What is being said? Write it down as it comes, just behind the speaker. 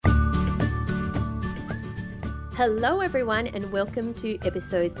Hello everyone and welcome to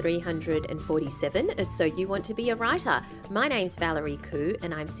episode 347 of So You Want to Be a Writer. My name's Valerie Khoo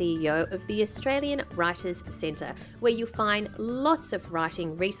and I'm CEO of the Australian Writers Centre, where you'll find lots of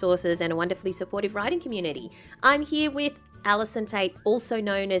writing resources and a wonderfully supportive writing community. I'm here with Alison Tate, also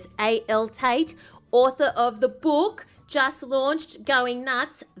known as A.L. Tate, author of the book just launched, Going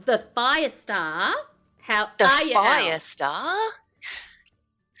Nuts, The Firestar. How are you, Al? The Firestar?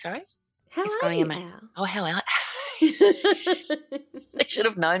 Sorry? How It's are going you, in my... Al? Oh, how are I should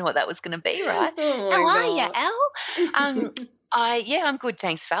have known what that was going to be, right? Oh How my are you, God. Al? I'm good,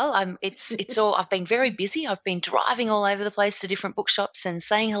 thanks, Val. It's all. I've been very busy. I've been driving all over the place to different bookshops and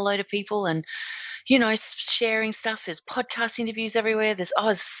saying hello to people, and sharing stuff. There's podcast interviews everywhere. There's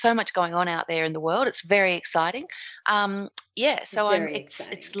so much going on out there in the world. It's very exciting. Very It's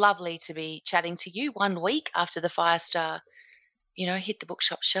exciting. lovely to be chatting to you 1 week after the Firestar hit the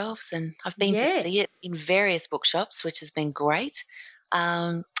bookshop shelves, and I've been to see it in various bookshops, which has been great.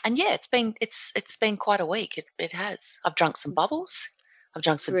 It's been quite a week. It has. I've drunk some bubbles. I've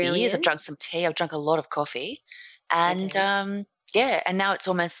drunk some beers. I've Brilliant. drunk some tea. I've drunk a lot of coffee, and Okay. and now it's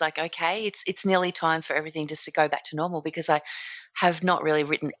almost like, okay, it's nearly time for everything just to go back to normal, because I have not really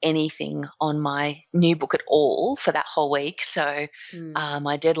written anything on my new book at all for that whole week. So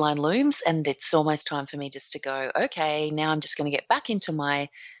my deadline looms, and it's almost time for me just to go, okay, now I'm just going to get back into my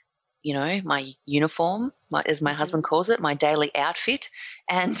my uniform, as my husband calls it, my daily outfit,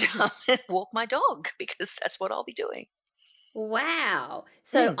 and walk my dog, because that's what I'll be doing. Wow.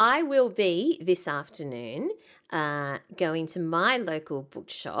 So I will be this afternoon going to my local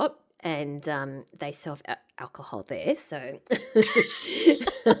bookshop, and they sell alcohol there. So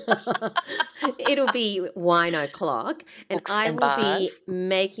it'll be wine o'clock, and Books I and will be bars.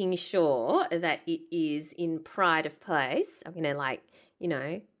 making sure that it is in pride of place. I'm going to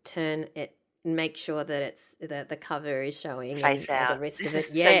turn it and make sure that it's the cover is showing Face and all the out. rest This of is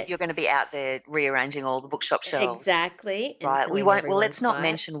it. so Yes. you're going to be out there rearranging all the bookshop shelves. Exactly. And Right. We telling won't. Well, everyone let's to not buy it.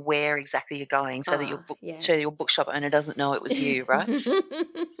 mention where exactly you're going, so that Yeah. so your bookshop owner doesn't know it was you, right?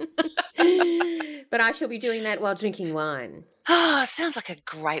 But I shall be doing that while drinking wine. Oh, it sounds like a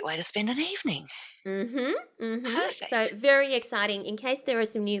great way to spend an evening. So Perfect. very exciting. In case there are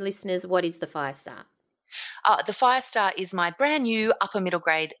some new listeners, what is the Firestar? The Firestar is my brand new upper middle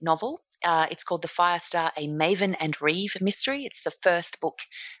grade novel. It's called The Firestar, a Maven and Reeve mystery. It's the first book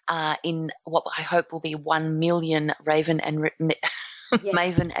in what I hope will be 1 million Raven and Yes.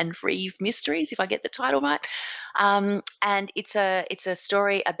 Maven and Reeve mysteries, if I get the title right. And it's a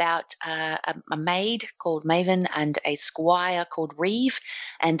story about a maid called Maven and a squire called Reeve,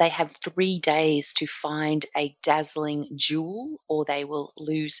 and they have 3 days to find a dazzling jewel, or they will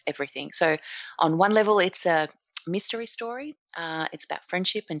lose everything. So on one level, it's a mystery story. It's about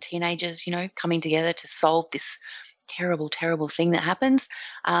friendship and teenagers, coming together to solve this terrible, terrible thing that happens.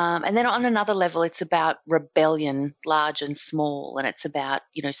 And then on another level, it's about rebellion, large and small, and it's about,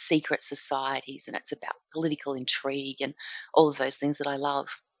 secret societies, and it's about political intrigue and all of those things that I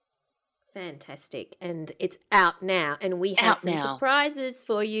love. Fantastic. And it's out now. And we have Out some now. surprises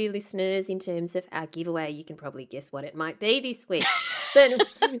for you listeners in terms of our giveaway. You can probably guess what it might be this week. But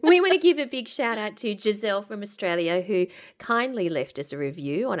we want to give a big shout out to Giselle from Australia, who kindly left us a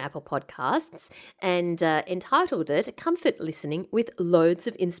review on Apple Podcasts and entitled it Comfort Listening with Loads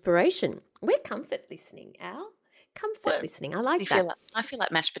of Inspiration. We're comfort listening, Al. Comfort listening. I like that. I feel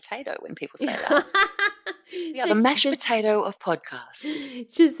like mashed potato when people say that. Yeah, the mashed potato of podcasts.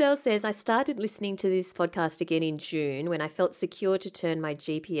 Giselle says, I started listening to this podcast again in June when I felt secure to turn my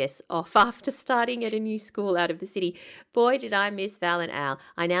GPS off after starting at a new school out of the city. Boy, did I miss Val and Al.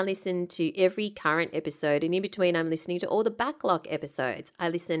 I now listen to every current episode, and in between I'm listening to all the backlog episodes. I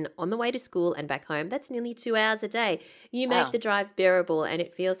listen on the way to school and back home. That's nearly 2 hours a day. You make the drive bearable, and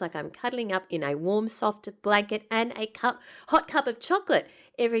it feels like I'm cuddling up in a warm, soft blanket and a hot cup of chocolate.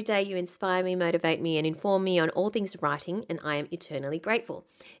 Every day you inspire me, motivate me, and inform me on all things writing, and I am eternally grateful.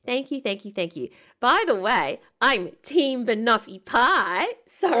 Thank you, thank you, thank you. By the way, I'm Team Banoffee Pie.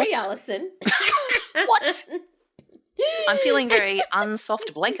 Sorry, Alison. What? I'm feeling very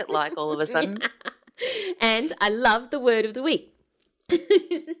unsoft blanket-like all of a sudden. And I love the word of the week.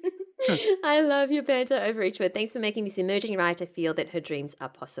 I love your banter over each word. Thanks for making this emerging writer feel that her dreams are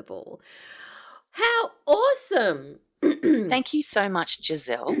possible. How awesome! Thank you so much,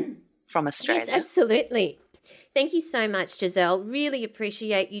 Giselle from Australia. Yes, absolutely. Thank you so much, Giselle. Really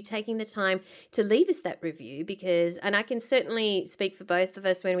appreciate you taking the time to leave us that review, because, and I can certainly speak for both of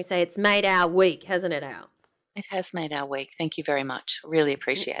us when we say it's made our week, hasn't it, Al? It has made our week. Thank you very much. Really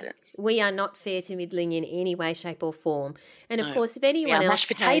appreciate it. We are not fair to middling in any way, shape, or form. And of No, course, if we anyone are else mashed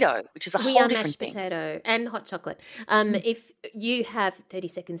has, potato, which is a we whole are different mashed thing. potato and hot chocolate. Mm. If you have 30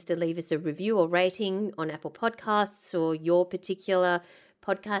 seconds to leave us a review or rating on Apple Podcasts or your particular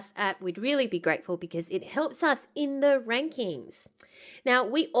podcast app, we'd really be grateful because it helps us in the rankings. Now,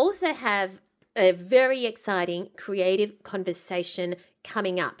 we also have a very exciting creative conversation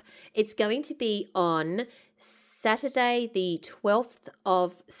coming up. It's going to be on Saturday, the 12th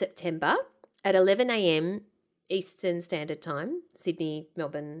of September at 11 a.m. Eastern Standard Time, Sydney,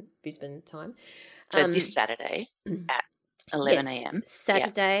 Melbourne, Brisbane time. So this Saturday at 11 Yes, a.m. Yeah.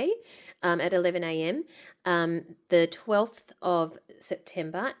 Saturday at 11 a.m., the 12th of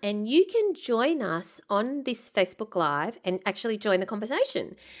September. And you can join us on this Facebook Live and actually join the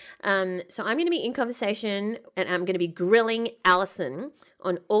conversation. So I'm going to be in conversation and I'm going to be grilling Alison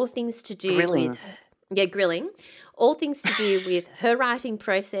on all things to do Grilling. grilling. All things to do with her writing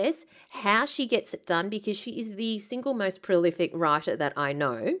process, how she gets it done, because she is the single most prolific writer that I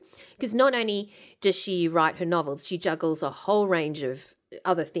know. Because not only does she write her novels, she juggles a whole range of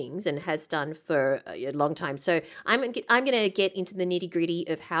other things and has done for a long time. So I'm going to get into the nitty-gritty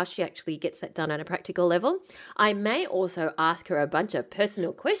of how she actually gets that done on a practical level. I may also ask her a bunch of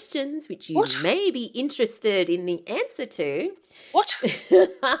personal questions, which you What? may be interested in the answer to. What?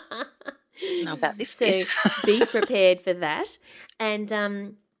 Know about this So bit. be prepared for that.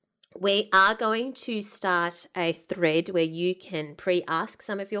 And we are going to start a thread where you can pre-ask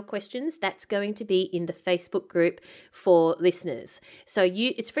some of your questions. That's going to be in the Facebook group for listeners. So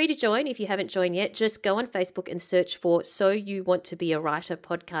it's free to join if you haven't joined yet. Just go on Facebook and search for So You Want to Be a Writer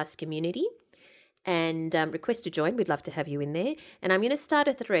podcast community and request to join. We'd love to have you in there. And I'm going to start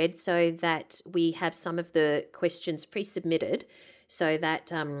a thread so that we have some of the questions pre-submitted so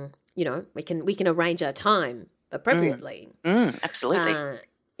that we can arrange our time appropriately. Absolutely.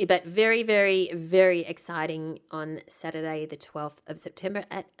 But very, very, very exciting on Saturday, the 12th of September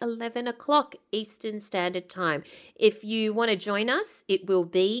at 11 o'clock Eastern Standard Time. If you want to join us, it will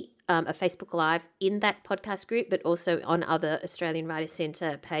be a Facebook Live in that podcast group, but also on other Australian Writer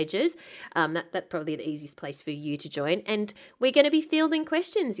Centre pages. That's probably the easiest place for you to join. And we're going to be fielding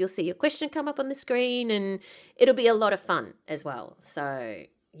questions. You'll see your question come up on the screen and it'll be a lot of fun as well. So,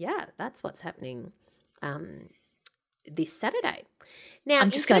 yeah, that's what's happening this Saturday. Now,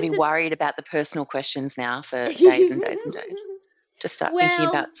 I'm just going to be worried about the personal questions now for days and days and days. Just start thinking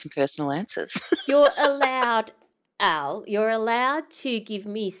about some personal answers. You're allowed, Al, to give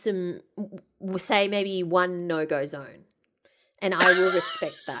me some, say maybe one no-go zone, and I will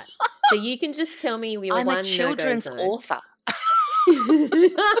respect that. So you can just tell me your I'm one a children's no-go zone. author.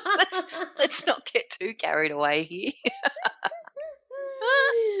 Let's not get too carried away here.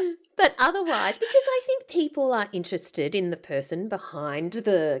 But otherwise, because I think people are interested in the person behind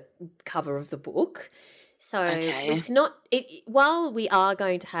the cover of the book. So it's not while we are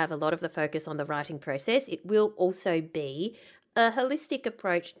going to have a lot of the focus on the writing process, it will also be a holistic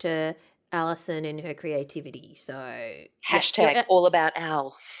approach to Alison and her creativity. So hashtag all about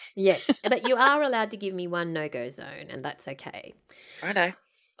Al. Yes, but you are allowed to give me one no-go zone, and that's okay. Righto.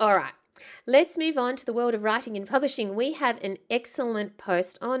 All right. Let's move on to the world of writing and publishing. We have an excellent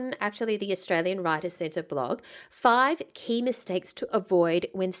post on actually the Australian Writers Centre blog, 5 key mistakes to avoid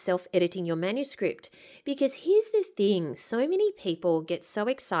when self-editing your manuscript. Because here's the thing, so many people get so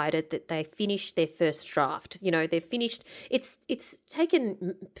excited that they finish their first draft. They've finished, it's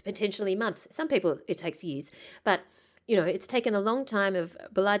taken potentially months. Some people it takes years, but it's taken a long time of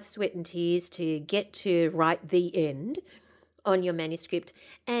blood, sweat and tears to get to write the end on your manuscript.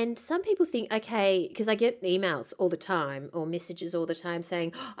 And some people think, okay, because I get emails all the time or messages all the time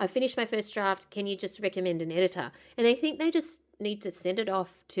saying, I finished my first draft, can you just recommend an editor? And they think they just need to send it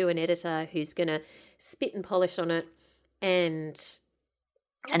off to an editor who's going to spit and polish on it and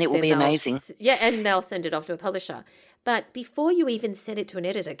it will be amazing. And they'll send it off to a publisher. But before you even send it to an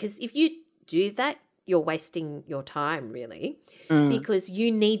editor, because if you do that, you're wasting your time, really, because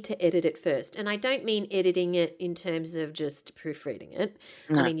you need to edit it first. And I don't mean editing it in terms of just proofreading it.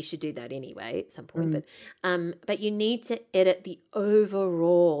 No. I mean, you should do that anyway at some point. But you need to edit the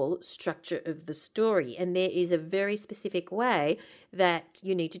overall structure of the story. And there is a very specific way that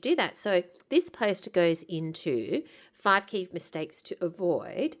you need to do that. So this post goes into 5 key mistakes to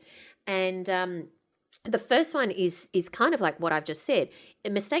avoid. And the first one is kind of like what I've just said.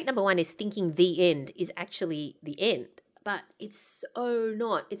 Mistake number 1 is thinking the end is actually the end, but it's so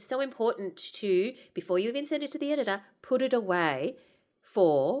not. It's so important to, before you even send it to the editor, put it away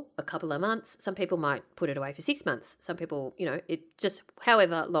for a couple of months. Some people might put it away for 6 months. Some people, it just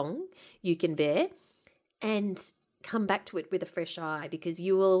however long you can bear. and come back to it with a fresh eye, because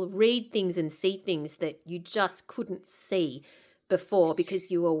you will read things and see things that you just couldn't see before because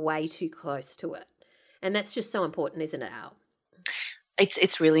you were way too close to it. And that's just so important, isn't it, Al?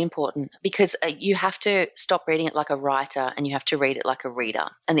 It's really important because you have to stop reading it like a writer and you have to read it like a reader.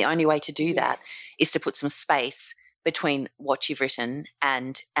 And the only way to do that Yes. is to put some space between what you've written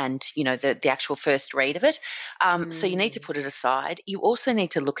and the actual first read of it. So you need to Mm. put it aside. You also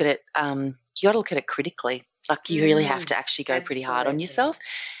need to look at it. You got to look at it critically. Like you really have Mm. to actually go pretty hard on Absolutely. yourself.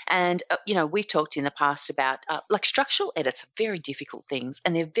 And we've talked in the past about like structural edits are very difficult things,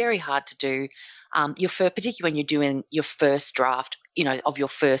 and they're very hard to do. Particularly when you're doing your first draft, of your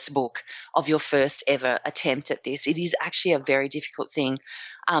first book, of your first ever attempt at this, it is actually a very difficult thing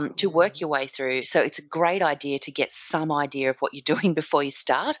to work Mm. your way through. So it's a great idea to get some idea of what you're doing before you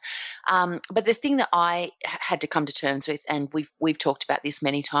start. But the thing that I had to come to terms with, and we've talked about this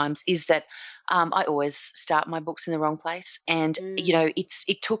many times, is that I always start my books in the wrong place. And Mm.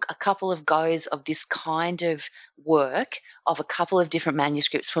 it took a couple of goes of this kind of work of a couple of different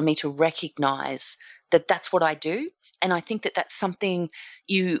manuscripts for me to recognize that that's what I do. And I think that that's something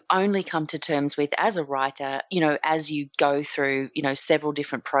you only come to terms with as a writer, as you go through, several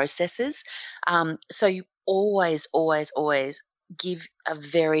different processes. So you always, always, always give a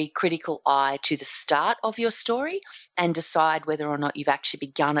very critical eye to the start of your story and decide whether or not you've actually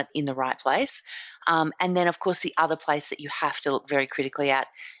begun it in the right place. And then, of course, the other place that you have to look very critically at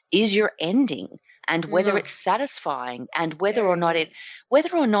is your ending and whether Oh, it's satisfying and whether or not very.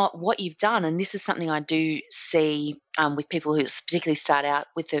 what you've done. And this is something I do see with people who particularly start out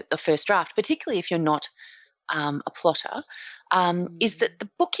with the first draft, particularly if you're not a plotter, is Mm. that the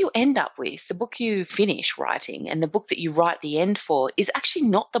book you end up with, the book you finish writing, and the book that you write the end for is actually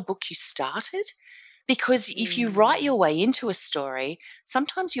not the book you started. Because if you write Mm. your way into a story,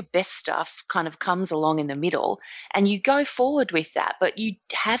 sometimes your best stuff kind of comes along in the middle and you go forward with that, but you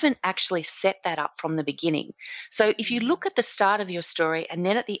haven't actually set that up from the beginning. So if you Mm. look at the start of your story and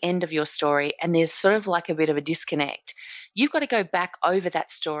then at the end of your story, and there's sort of like a bit of a disconnect, you've got to go back over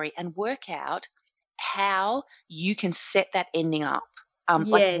that story and work out how you can set that ending up.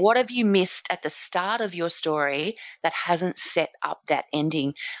 Like, Yes. what have you missed at the start of your story that hasn't set up that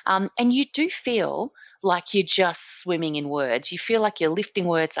ending? And you do feel like you're just swimming in words. You feel like you're lifting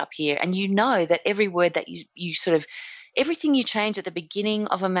words up here, and you know that every word that you sort of everything you change at the beginning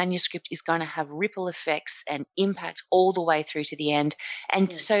of a manuscript is going to have ripple effects and impact all the way through to the end. And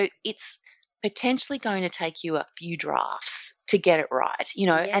Yes. so it's potentially going to take you a few drafts to get it right.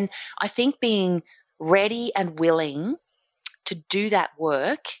 And Yes. I think being ready and willing to do that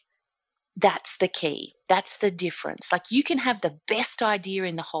work, that's the key. That's the difference. Like, you can have the best idea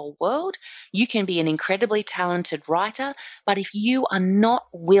in the whole world, you can be an incredibly talented writer, but if you are not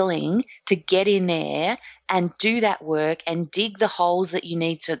willing to get in there and do that work and dig the holes that you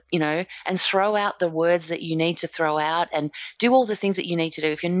need to, and throw out the words that you need to throw out and do all the things that you need to do,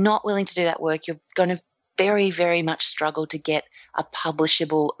 if you're not willing to do that work, you're going to very, very much struggle to get a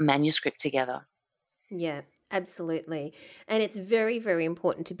publishable manuscript together. Yeah, absolutely. And it's very, very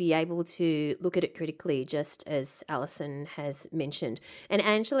important to be able to look at it critically, just as Alison has mentioned. And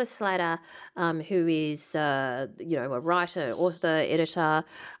Angela Slatter, who is, a writer, author, editor,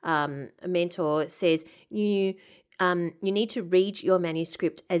 a mentor, says you need to read your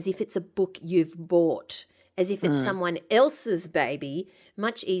manuscript as if it's a book you've bought, as if it's Mm. someone else's baby.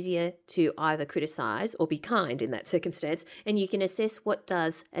 Much easier to either criticize or be kind in that circumstance, and you can assess what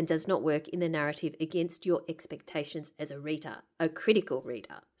does and does not work in the narrative against your expectations as a reader, a critical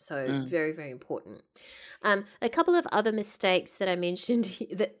reader. So Mm. very, very important. A couple of other mistakes that I mentioned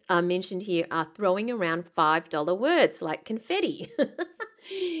that are mentioned here are throwing around $5 words like confetti.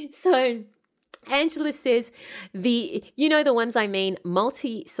 So Angela says the ones I mean,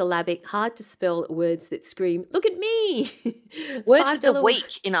 multi-syllabic, hard to spell words that scream, "Look at me." Words of the $5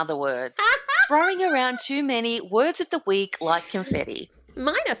 week, in other words. Throwing around too many words of the week like confetti.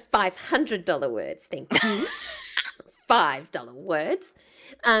 Mine are $500 words, thank you. $5 words.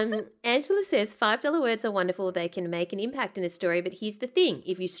 Angela says $5 words are wonderful. They can make an impact in a story, but here's the thing.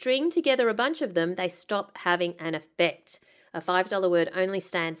 If you string together a bunch of them, they stop having an effect. A $5 word only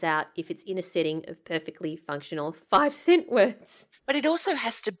stands out if it's in a setting of perfectly functional 5-cent words. But it also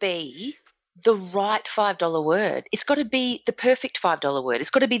has to be the right $5 word. It's got to be the perfect $5 word. It's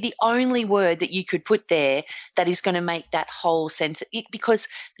got to be the only word that you could put there that is going to make that whole sentence. Because,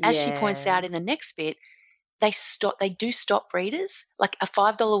 as she points Yeah. out in the next bit, they do stop readers. Like a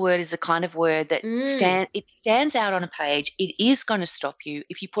 $5 word is a kind of word that Mm. it stands out on a page. It is going to stop you.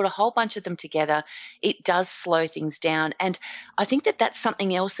 If you put a whole bunch of them together, it does slow things down. And I think that that's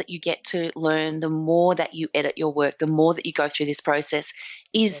something else that you get to learn the more that you edit your work, the more that you go through this process,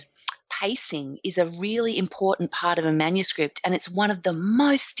 is Yes. pacing is a really important part of a manuscript, and it's one of the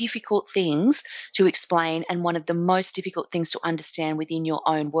most difficult things to explain and one of the most difficult things to understand within your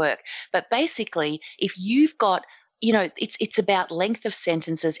own work. But basically, if you've got, it's about length of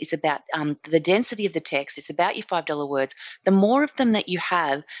sentences, it's about the density of the text, it's about your $5 words. The more of them that you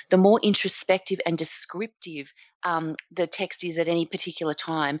have, the more introspective and descriptive the text is at any particular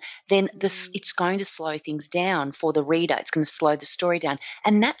time, then it's going to slow things down for the reader. It's going to slow the story down.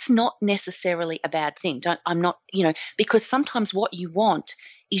 And that's not necessarily a bad thing. I'm not, because sometimes what you want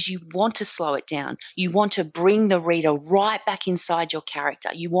is you want to slow it down. You want to bring the reader right back inside your character.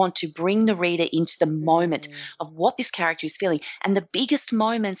 You want to bring the reader into the moment of what this character is feeling. And the biggest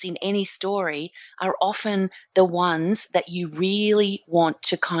moments in any story are often the ones that you really want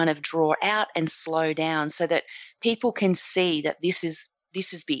to kind of draw out and slow down so that people can see that this is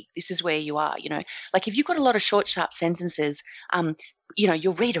big. This is where you are, Like if you've got a lot of short, sharp sentences,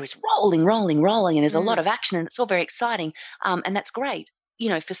 your reader is rolling, and there's a lot of action and it's all very exciting. And that's great,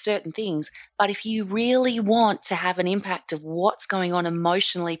 for certain things. But if you really want to have an impact of what's going on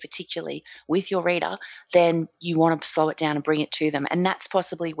emotionally, particularly with your reader, then you want to slow it down and bring it to them. And that's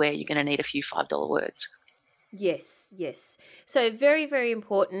possibly where you're going to need a few $5 words. Yes. So very, very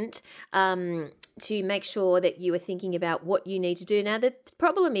important to make sure that you are thinking about what you need to do. Now, the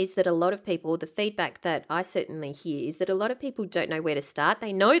problem is that a lot of people, the feedback that I certainly hear is that a lot of people don't know where to start.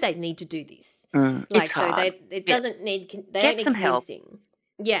 They know they need to do this. It's hard. It doesn't need, they Get don't some need help. convincing.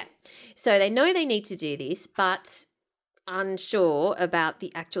 Yeah. So they know they need to do this, but unsure about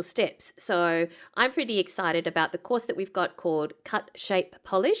the actual steps. So I'm pretty excited about the course that we've got called Cut, Shape,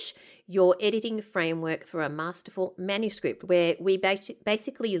 Polish, your editing framework for a masterful manuscript, where we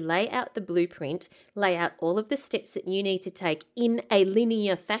basically lay out the blueprint, lay out all of the steps that you need to take in a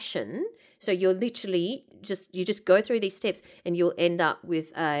linear fashion. So you're literally you just go through these steps and you'll end up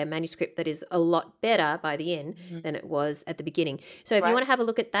with a manuscript that is a lot better by the end than it was at the beginning. So if you want to have a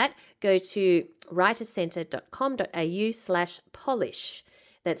look at that, go to writerscentre.com.au/polish.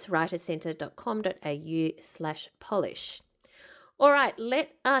 That's writerscentre.com.au/polish. All right,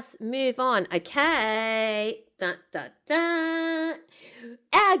 let us move on. Okay.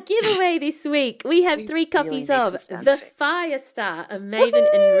 Our giveaway this week. We have 3 copies of The Firestar, a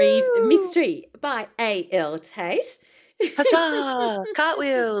Maven and Reeve mystery by A.L. Tate. Huzzah!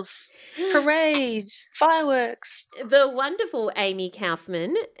 Cartwheels, parade, fireworks. The wonderful Amy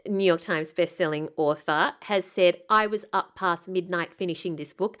Kaufman, New York Times bestselling author, has said, I was up past midnight finishing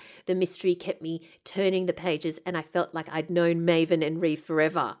this book. The mystery kept me turning the pages and I felt like I'd known Maven and Reeve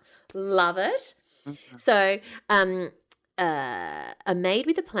forever. Love it. So, a maid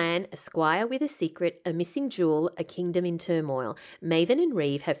with a plan, a squire with a secret, a missing jewel, a kingdom in turmoil. Maven and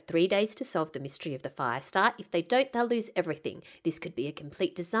Reeve have 3 days to solve the mystery of the Firestar. If they don't, they'll lose everything. This could be a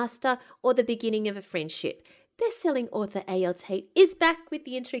complete disaster or the beginning of a friendship. Best-selling author A.L. Tate is back with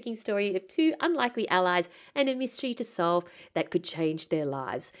the intriguing story of 2 unlikely allies and a mystery to solve that could change their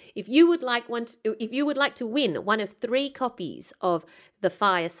lives. If you would like to win one of 3 copies of The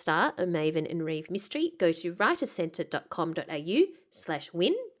Firestar, a Maven and Reeve mystery, go to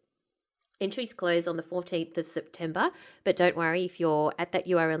writerscentre.com.au/win. Entries close on the 14th of September, but don't worry, if you're at that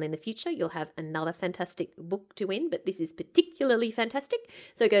URL in the future, you'll have another fantastic book to win, but this is particularly fantastic.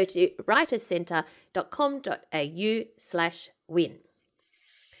 So go to writerscentre.com.au/win.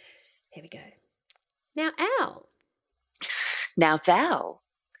 There we go. Now, Al. Now, Val,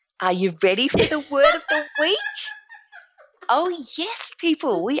 are you ready for the word of the week? Oh, yes,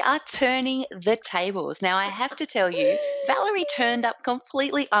 people, we are turning the tables. Now, I have to tell you, Valerie turned up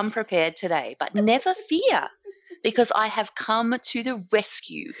completely unprepared today, but never fear, because I have come to the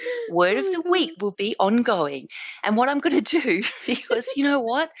rescue. Word of the week will be ongoing. And what I'm going to do, because you know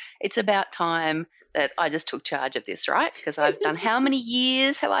what? It's about time that I just took charge of this, right? Because I've done, how many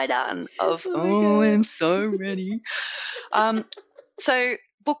years have I done of, I'm so ready. So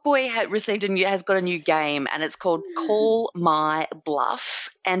Book Boy has got a new game, and it's called Call My Bluff.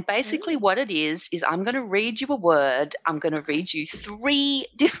 And basically what it is I'm going to read you a word. I'm going to read you 3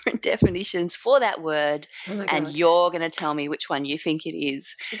 different definitions for that word, and you're going to tell me which one you think it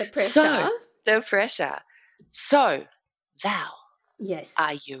is. The pressure. The pressure. So, Val. Yes.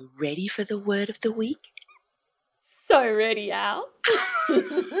 Are you ready for the word of the week? So ready, Al.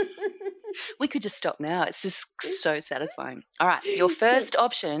 We could just stop now. It's just so satisfying. All right, your first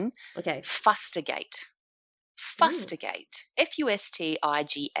option, okay. fustigate. Fustigate, Fustigate.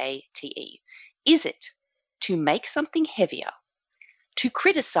 Is it to make something heavier, to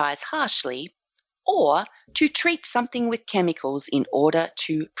criticize harshly, or to treat something with chemicals in order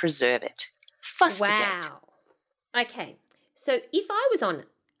to preserve it? Fustigate. Wow. Okay. So if I was on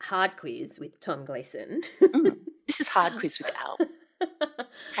Hard Quiz with Tom Gleeson, This is Hard Quiz with Al.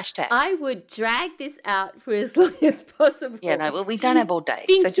 Hashtag. I would drag this out for as long as possible. Yeah, no, well, we don't have all day,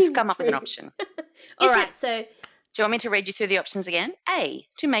 so just come up with an option. All right, so... Do you want me to read you through the options again? A,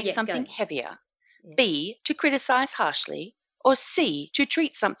 to make something heavier. Yeah. B, to criticize harshly. Or C, to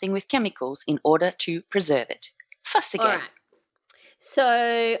treat something with chemicals in order to preserve it. Fustigate. All right.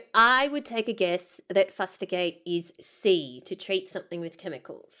 So I would take a guess that fustigate is C, to treat something with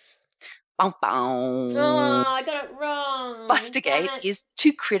chemicals. Bum, bum. Oh, I got it wrong. Fustigate is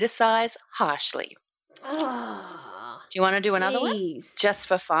to criticize harshly. Oh, do you want to do another one? Just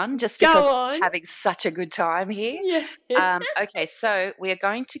for fun, just because I'm having such a good time here. Yeah. Okay, so we are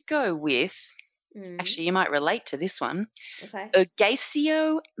going to go with, actually you might relate to this one,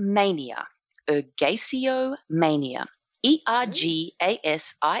 ergasiomania. Ergasiomania.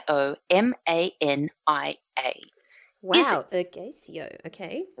 Ergasiomania. Wow, ergasio,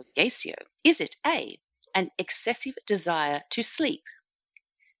 okay. Ergasio. Is it A, an excessive desire to sleep?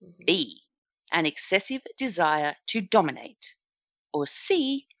 B, an excessive desire to dominate? Or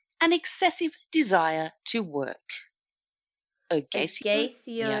C, an excessive desire to work?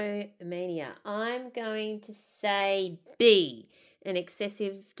 Ergasiomania. I'm going to say B, an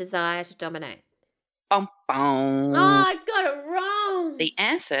excessive desire to dominate. Bum, bum. Oh, I got it wrong. The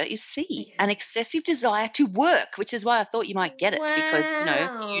answer is C, an excessive desire to work, which is why I thought you might get it because,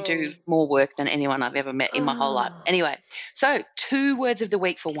 you do more work than anyone I've ever met in my whole life. Anyway, so 2 words of the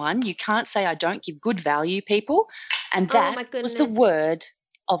week for one. You can't say I don't give good value, people. And that was the word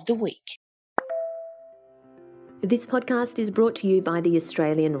of the week. This podcast is brought to you by the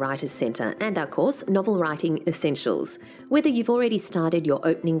Australian Writers' Centre and our course, Novel Writing Essentials. Whether you've already started your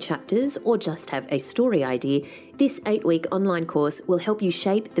opening chapters or just have a story idea, this 8-week online course will help you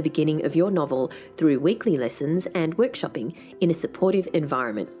shape the beginning of your novel through weekly lessons and workshopping in a supportive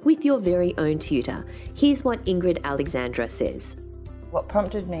environment with your very own tutor. Here's what Ingrid Alexandra says. What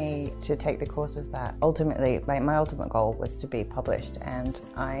prompted me to take the course was that ultimately, my ultimate goal was to be published, and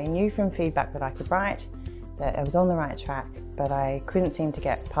I knew from feedback that I could write that I was on the right track, but I couldn't seem to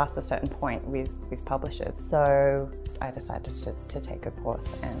get past a certain point with publishers. So I decided to take a course,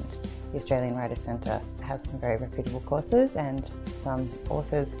 and the Australian Writers' Centre has some very reputable courses, and some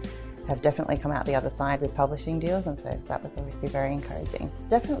authors have definitely come out the other side with publishing deals, and so that was obviously very encouraging.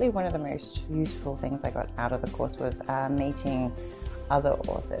 Definitely one of the most useful things I got out of the course was meeting other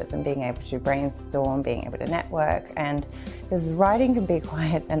authors and being able to brainstorm, being able to network, and because writing can be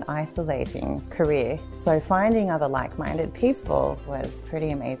quite an isolating career, so finding other like-minded people was pretty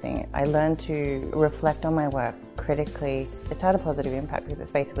amazing. I learned to reflect on my work critically. It's had a positive impact because it's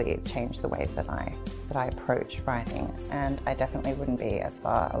changed the way that I approach writing, and I definitely wouldn't be as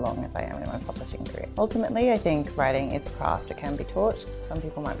far along as I am in my publishing career. Ultimately, I think writing is a craft. It can be taught. Some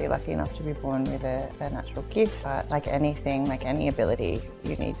people might be lucky enough to be born with a natural gift, but like anything, like any ability,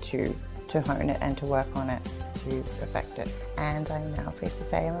 you need to hone it and to work on it to perfect it. And I'm now pleased to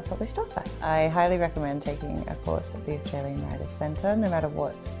say I'm a published author. I highly recommend taking a course at the Australian Writers' Centre, no matter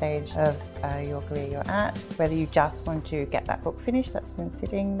what stage of your career you're at, whether you just want to get that book finished that's been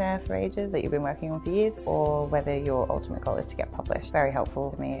sitting there for ages, that you've been working on for years, or whether your ultimate goal is to get published. Very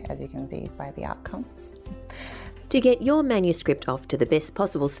helpful to me, as you can see by the outcome. To get your manuscript off to the best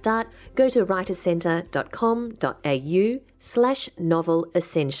possible start, go to writerscentre.com.au/novel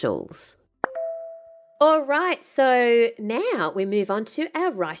essentials. All right, so now we move on to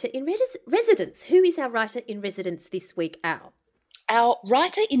our writer in residence. Who is our writer in residence this week, Al? Our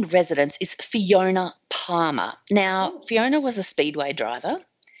writer in residence is Fiona Palmer. Now, Fiona was a speedway driver.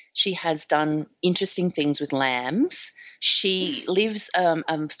 She has done interesting things with lambs. She lives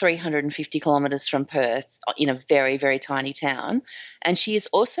 350 kilometres from Perth in a very, very tiny town. And she is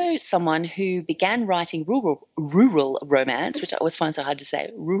also someone who began writing rural romance, which I always find so hard to say,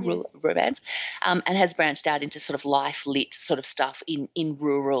 romance, and has branched out into sort of life lit sort of stuff in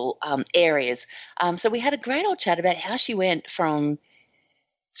rural areas. So we had a great old chat about how she went from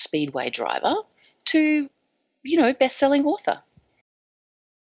speedway driver to, best-selling author.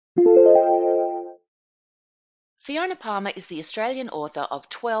 Fiona Palmer is the Australian author of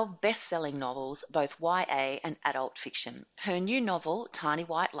 12 best-selling novels, both YA and adult fiction. Her new novel, Tiny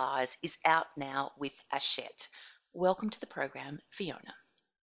White Lies, is out now with Hachette. Welcome to the program, Fiona.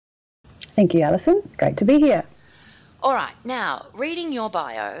 Thank you, Alison. Great to be here. All right. Now, reading your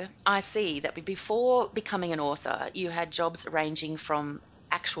bio, I see that before becoming an author, you had jobs ranging from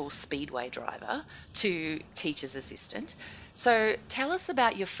actual speedway driver to teacher's assistant. So tell us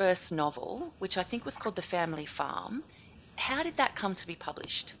about your first novel, which I think was called The Family Farm. How did that come to be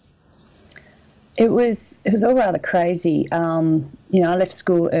published? It was all rather crazy. I left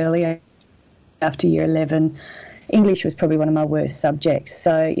school early after year 11. English was probably one of my worst subjects.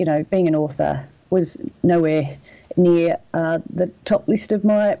 So, being an author was nowhere near the top list of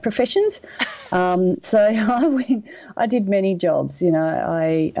my professions. So I did many jobs.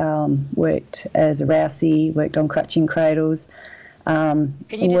 I worked as a rousey, worked on crutching cradles. Can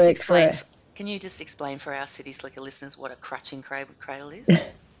you just explain for our City Slicker listeners what a crutching cradle is?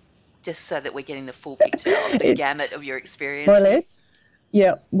 Just so that we're getting the full picture of the gamut of your experience. More or less.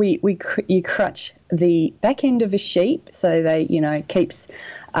 Yeah, you crutch the back end of a sheep so they, keeps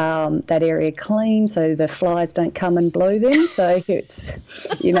that area clean so the flies don't come and blow them. So it's,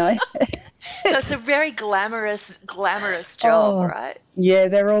 So it's a very glamorous job, right? Yeah,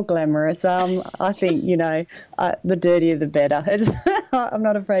 they're all glamorous. I think, the dirtier the better. I'm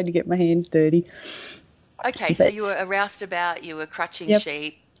not afraid to get my hands dirty. Okay, so you were a roustabout, you were crutching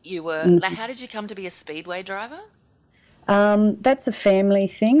sheep, you were. How did you come to be a speedway driver? That's a family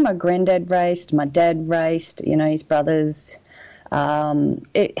thing. My granddad raced, my dad raced, his brothers. I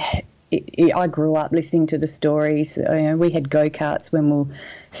grew up listening to the stories. We had go-karts when we were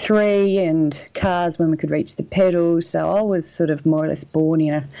 3 and cars when we could reach the pedals. So I was sort of more or less born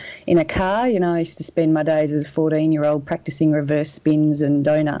in a car. I used to spend my days as a 14-year-old practicing reverse spins and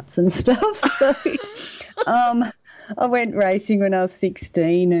donuts and stuff. So I went racing when I was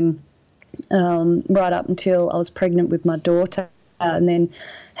 16 and right up until I was pregnant with my daughter, and then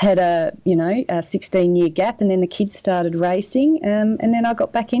had a 16-year gap, and then the kids started racing, and then I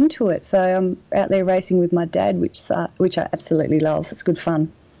got back into it. So I'm out there racing with my dad, which I absolutely love. It's good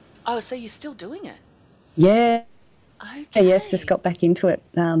fun. Oh, so you're still doing it? Yeah. Okay. Yes, just got back into it.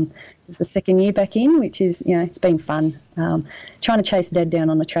 It's the second year back in, which is, it's been fun. Trying to chase Dad down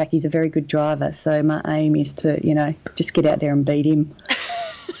on the track. He's a very good driver, so my aim is to, just get out there and beat him.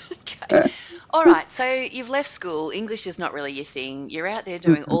 Okay. All right, so you've left school. English is not really your thing. You're out there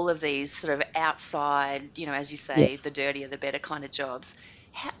doing all of these sort of outside, as you say, the dirtier the better kind of jobs.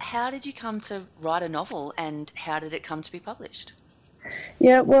 How did you come to write a novel, and how did it come to be published?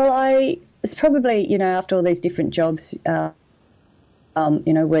 Yeah, well, it's probably, after all these different jobs,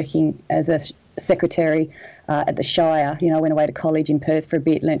 working as a secretary at the Shire, I went away to college in Perth for a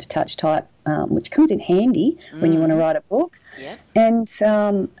bit, learnt to touch type, which comes in handy when you want to write a book. Yeah. And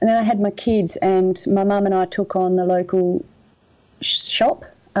then I had my kids, and my mum and I took on the local shop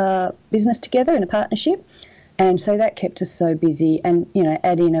business together in a partnership. And so that kept us so busy. And,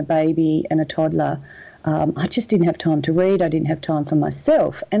 add in a baby and a toddler, I just didn't have time to read. I didn't have time for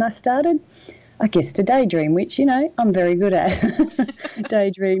myself. And I started, I guess, to daydream, which, I'm very good at,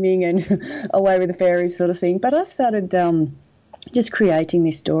 daydreaming and away with the fairies sort of thing. But I started just creating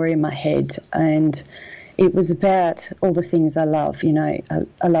this story in my head, and it was about all the things I love. I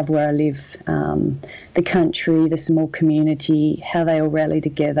love where I live, the country, the small community, how they all rally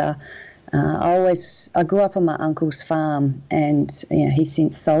together. I grew up on my uncle's farm, and he's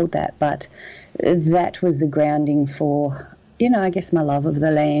since sold that, but that was the grounding for, I guess, my love of the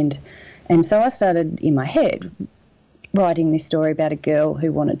land. And so I started in my head writing this story about a girl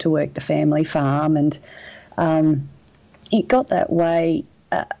who wanted to work the family farm, and it got that way.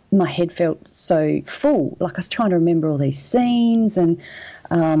 My head felt so full, like I was trying to remember all these scenes, and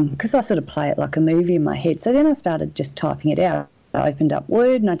because I sort of play it like a movie in my head. So then I started just typing it out. I opened up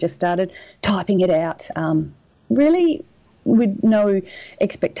Word and I just started typing it out, really with no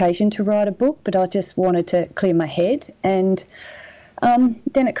expectation to write a book, but I just wanted to clear my head. And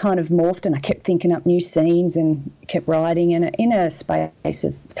then it kind of morphed, and I kept thinking up new scenes and kept writing. And in a space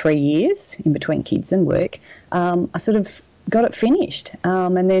of 3 years, in between kids and work, I sort of got it finished.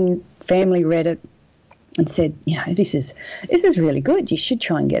 And then family read it and said, this is really good. You should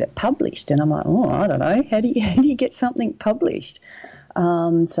try and get it published. And I'm like, I don't know. How do you get something published?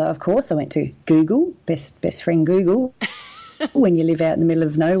 So of course I went to Google, best friend Google, when you live out in the middle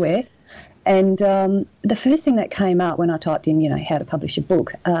of nowhere. And the first thing that came up when I typed in, how to publish a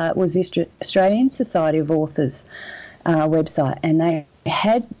book, was the Australian Society of Authors website, and they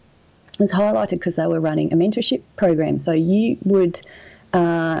had, it was highlighted because they were running a mentorship program. So you would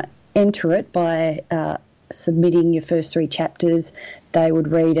enter it by submitting your first 3 chapters. They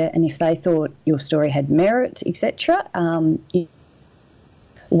would read it, and if they thought your story had merit, etc.,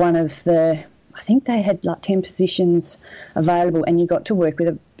 one of the I think they had like 10 positions available, and you got to work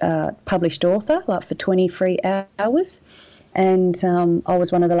with a published author like for 20 free hours. And I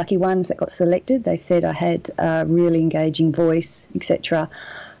was one of the lucky ones that got selected. They said I had a really engaging voice, etc.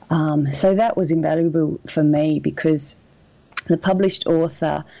 So that was invaluable for me, because the published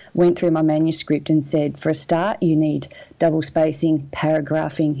author went through my manuscript and said, for a start, you need double spacing,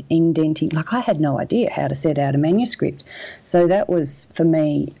 paragraphing, indenting. Like, I had no idea how to set out a manuscript. So that was, for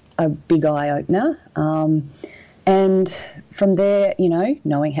me, a big eye-opener. And from there, you know,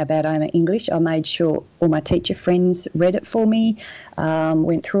 knowing how bad I am at English, I made sure all my teacher friends read it for me,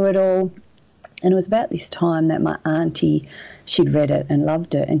 went through it all. And it was about this time that my auntie, she'd read it and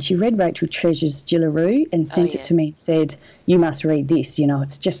loved it. And she read Rachel Treasure's Jillaroo and sent it to me and said, you must read this, you know,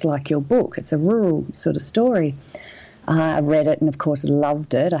 it's just like your book. It's a rural sort of story. I read it and, of course,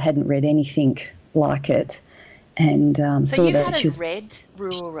 loved it. I hadn't read anything like it. And so you hadn't read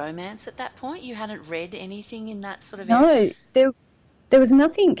rural romance at that point? You hadn't read anything in that sort of area? No, there was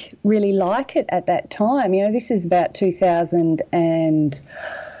nothing really like it at that time. You know, this is about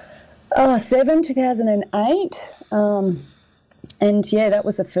 2007, 2008. And, yeah, that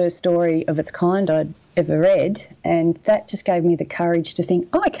was the first story of its kind I'd ever read. And that just gave me the courage to think,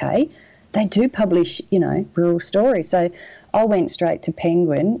 oh, okay, they do publish, you know, rural stories. So I went straight to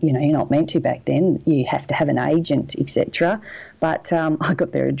Penguin. You know, you're not meant to back then. You have to have an agent, etc. But I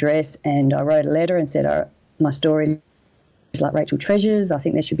got their address and I wrote a letter and said, my story is like Rachel Treasure's. I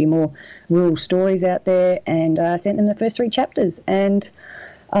think there should be more rural stories out there. And I sent them the first 3 chapters. And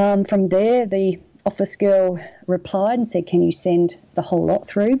from there, the office girl replied and said, can you send the whole lot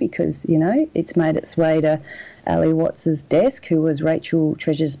through, because, you know, it's made its way to Ali Watts's desk, who was Rachel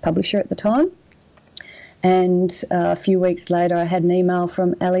Treasure's publisher at the time. And a few weeks later, I had an email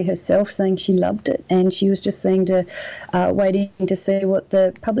from Ali herself saying she loved it, and she was just waiting to see what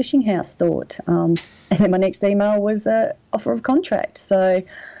the publishing house thought. And then my next email was an offer of contract. So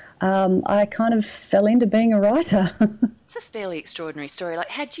I kind of fell into being a writer. It's a fairly extraordinary story. Like,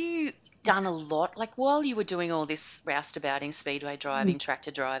 had you done a lot, like while you were doing all this roustabouting, speedway driving, tractor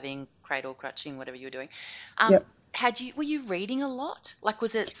driving, cradle crutching, whatever you were doing, were you reading a lot? Like,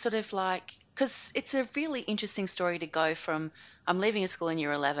 was it sort of like, because it's a really interesting story to go from I'm leaving a school in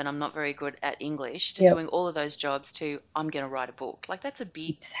year 11, I'm not very good at English, to doing all of those jobs to I'm going to write a book. Like, that's a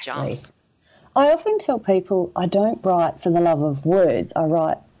big jump. I often tell people I don't write for the love of words. I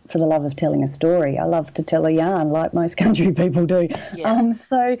write for the love of telling a story. I love to tell a yarn like most country people do. Yeah.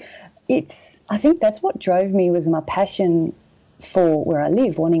 So I think that's what drove me, was my passion for where I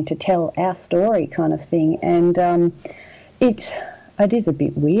live, wanting to tell our story kind of thing. And it is a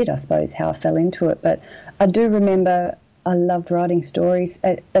bit weird, I suppose, how I fell into it. But I do remember I loved writing stories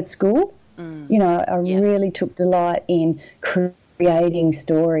at school. You know, I really took delight in creating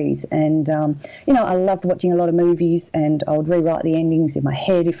stories. And, you know, I loved watching a lot of movies, and I would rewrite the endings in my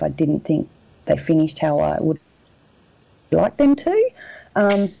head if I didn't think they finished how I would like them to.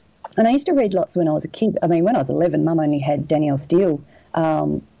 And I used to read lots when I was a kid. I mean, when I was 11, Mum only had Danielle Steele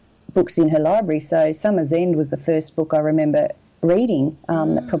books in her library. So Summer's End was the first book I remember reading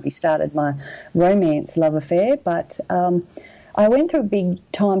that probably started my romance love affair. But I went through a big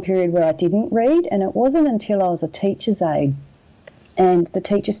time period where I didn't read, and it wasn't until I was a teacher's aide and the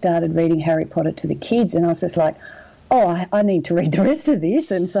teacher started reading Harry Potter to the kids, and I was just like, oh, I need to read the rest of this.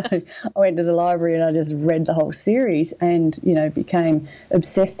 And so I went to the library and I just read the whole series and, you know, became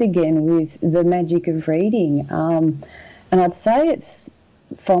obsessed again with the magic of reading. And I'd say it's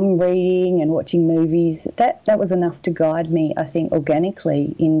from reading and watching movies, that was enough to guide me, I think,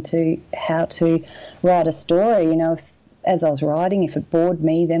 organically into how to write a story. You know, as I was writing, if it bored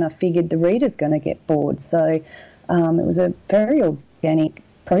me, then I figured the reader's going to get bored. So it was a very organic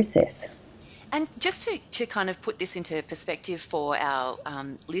process. And just to kind of put this into perspective for our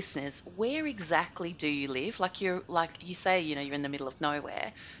listeners, where exactly do you live? Like you say, you know, you're in the middle of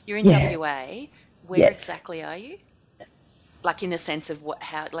nowhere. You're in WA. Where exactly are you? Like in the sense of what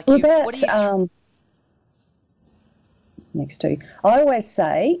are you? Next to. I always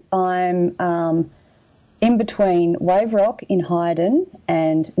say I'm in between Wave Rock in Hyden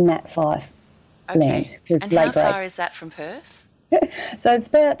and Nat Fife land. And how far is that from Perth? So it's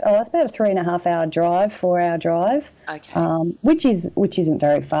about a 3.5 hour drive, 4 hour drive. Okay. Which isn't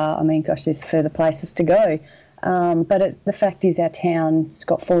very far. I mean, gosh, there's further places to go. But the fact is, our town's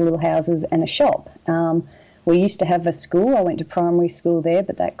got 4 little houses and a shop. We used to have a school. I went to primary school there,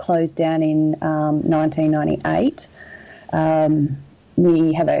 but that closed down in 1998.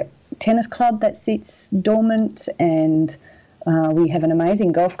 We have a tennis club that sits dormant, and we have an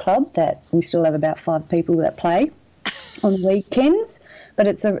amazing golf club that we still have about 5 people that play on weekends. but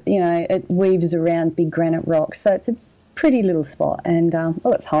it's it weaves around big granite rocks, so it's a pretty little spot, and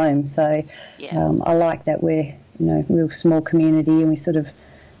it's home. So I like that we're real small community, and we sort of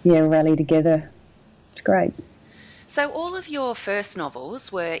rally together. It's great. So all of your first novels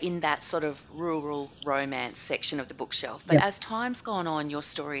were in that sort of rural romance section of the bookshelf, but as time's gone on, your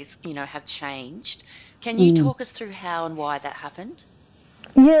stories, have changed. Can you talk us through how and why that happened?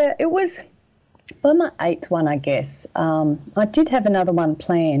 Yeah, it was by my 8th one, I guess. I did have another one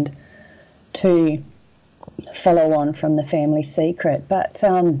planned to follow on from The Family Secret, but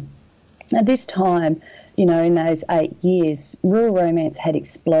at this time, in those 8 years, rural romance had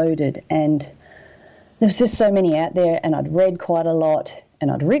exploded, and there was just so many out there, and I'd read quite a lot and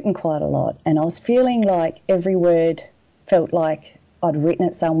I'd written quite a lot, and I was feeling like every word felt like I'd written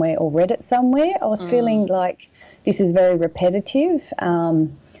it somewhere or read it somewhere. I was feeling like this is very repetitive,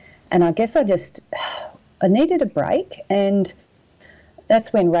 and I guess I needed a break, and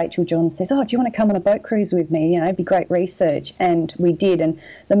that's when Rachel Johns says, "Oh, do you want to come on a boat cruise with me? It'd be great research." And we did, and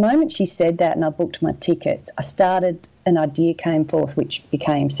the moment she said that and I booked my tickets, an idea came forth which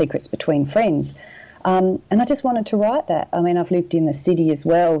became Secrets Between Friends. And I just wanted to write that. I mean, I've lived in the city as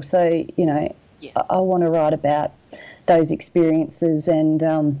well, so, I want to write about those experiences, and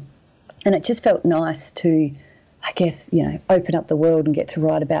it just felt nice to, I guess, open up the world and get to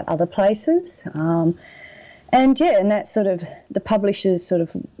write about other places. And that's sort of, the publishers sort of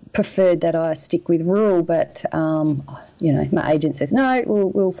preferred that I stick with rural, but, my agent says, no,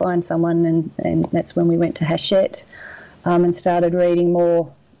 we'll find someone, and that's when we went to Hachette and started reading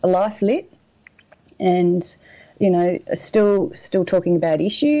more life lit. And, still talking about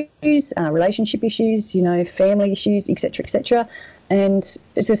issues, relationship issues, family issues, etc. And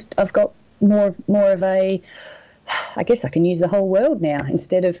it's just, I've got more of a, I guess I can use the whole world now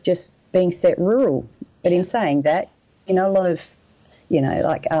instead of just being set rural. But in saying that, a lot of,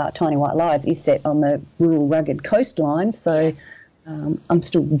 like Tiny White Lies is set on the rural rugged coastline. So I'm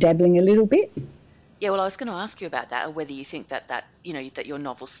still dabbling a little bit. Yeah, well, I was going to ask you about that, or whether you think that your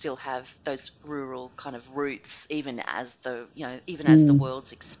novels still have those rural kind of roots, even as the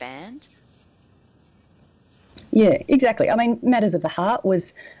worlds expand. Yeah, exactly. I mean, Matters of the Heart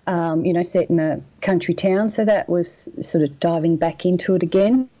was, set in a country town, so that was sort of diving back into it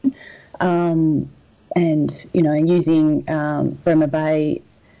again, and using Bremer Bay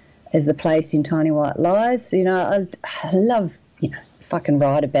as the place in Tiny White Lies. I love, if I can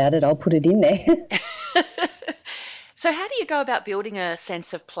write about it, I'll put it in there. So how do you go about building a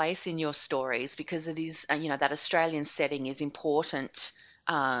sense of place in your stories? Because it is, that Australian setting is important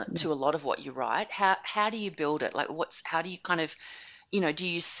to a lot of what you write. How do you build it? Like, how do you kind of, do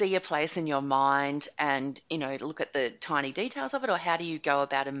you see a place in your mind and, look at the tiny details of it, or how do you go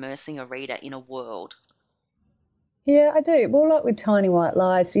about immersing a reader in a world? Yeah, I do. Well, like with Tiny White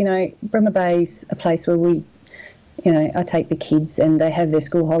Lies, Bremer Bay's a place where we, I take the kids and they have their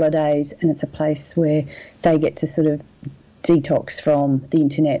school holidays, and it's a place where they get to sort of detox from the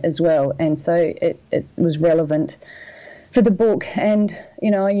internet as well. And so it was relevant for the book. And,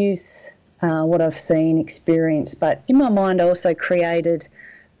 I use what I've seen, experienced, but in my mind I also created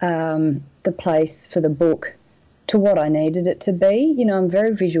the place for the book to what I needed it to be. I'm a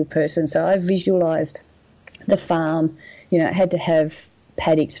very visual person, so I visualised the farm. It had to have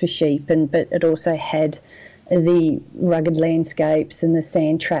paddocks for sheep, but it also had the rugged landscapes and the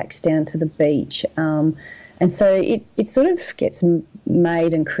sand tracks down to the beach. And so it sort of gets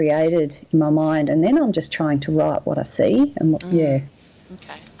made and created in my mind, and then I'm just trying to write what I see. And Okay.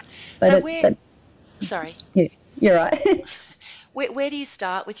 But sorry. Yeah, you're right. Where do you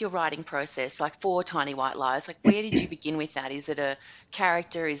start with your writing process? Like for Tiny White Lies, like where did you begin with that? Is it a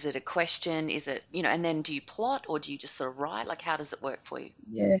character? Is it a question? Is it, and then do you plot, or do you just sort of write? Like, how does it work for you?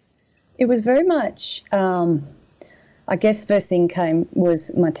 Yeah, it was very much, I guess first thing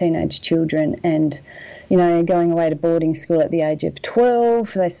was my teenage children, and, going away to boarding school at the age of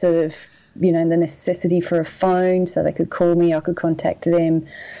 12, they sort of, the necessity for a phone so they could call me, I could contact them.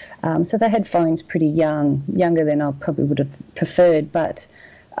 So they had phones pretty young, younger than I probably would have preferred, but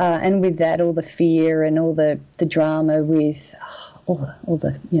and with that, all the fear and all the drama with all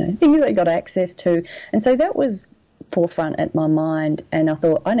the things they got access to, and so that was forefront at my mind, and I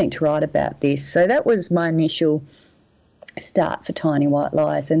thought I need to write about this. So that was my initial start for Tiny White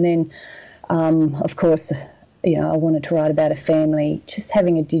Lies, and then of course, I wanted to write about a family just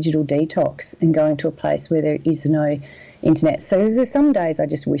having a digital detox and going to a place where there is no internet. So there's some days I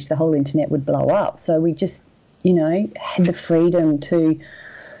just wish the whole internet would blow up. So we just, had the freedom to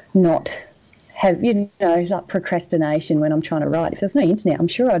not have, like procrastination when I'm trying to write. If there's no internet, I'm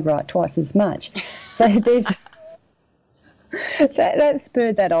sure I'd write twice as much. So that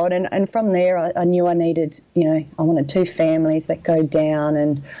spurred that on, and from there I knew I needed, I wanted 2 families that go down,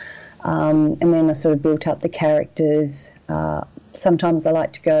 and then I sort of built up the characters. Sometimes I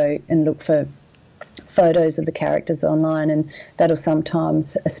like to go and look for photos of the characters online, and that'll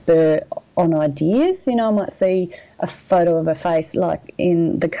sometimes spur on ideas. I might see a photo of a face, like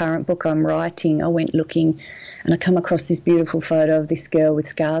in the current book I'm writing. I went looking and I come across this beautiful photo of this girl with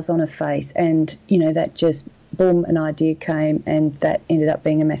scars on her face, and that just, boom, an idea came, and that ended up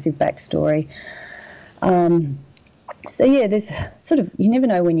being a massive backstory. So yeah, there's sort of, you never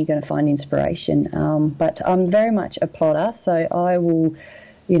know when you're going to find inspiration, but I'm very much a plotter, so I will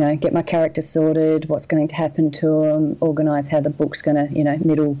get my characters sorted, what's going to happen to them, organise how the book's going to,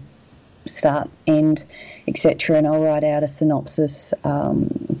 middle, start, end, etc. And I'll write out a synopsis, 3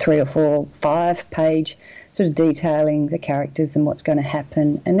 or 4, 5-page, sort of detailing the characters and what's going to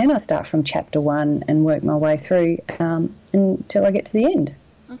happen. And then I start from chapter 1 and work my way through until I get to the end.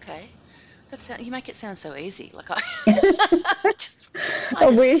 Okay. You make it sound so easy. Like I just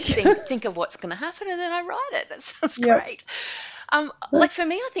think of what's going to happen and then I write it. That sounds great. Like for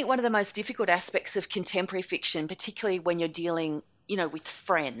me, I think one of the most difficult aspects of contemporary fiction, particularly when you're dealing, with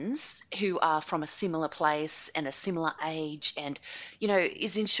friends who are from a similar place and a similar age, and,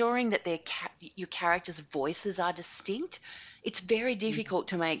 is ensuring that your characters' voices are distinct. It's very difficult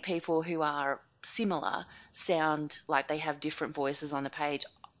to make people who are similar sound like they have different voices on the page.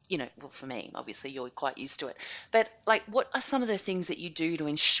 Well, for me, obviously, you're quite used to it. But, like, what are some of the things that you do to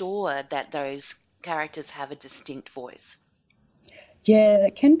ensure that those characters have a distinct voice? Yeah,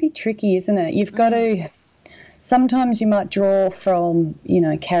 that can be tricky, isn't it? You've got to... Sometimes you might draw from,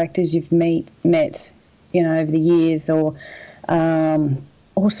 characters you've met, over the years, or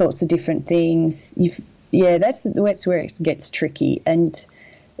all sorts of different things. That's where it gets tricky. And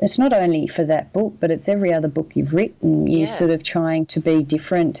it's not only for that book, but it's every other book you've written. You're sort of trying to be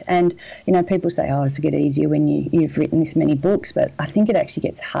different. And, people say, it's a get easier when you've written this many books. But I think it actually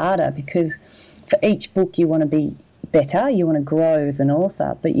gets harder, because for each book you want to be better, you want to grow as an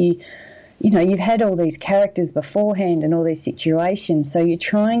author, but you've had all these characters beforehand and all these situations, so you're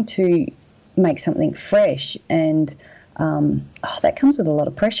trying to make something fresh, and that comes with a lot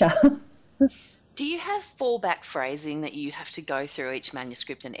of pressure. Do you have fallback phrasing that you have to go through each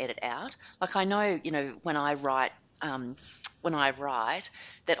manuscript and edit out? Like I know, when I write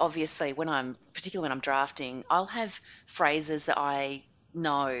that obviously particularly when I'm drafting, I'll have phrases that I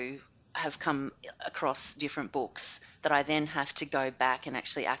know have come across different books that I then have to go back and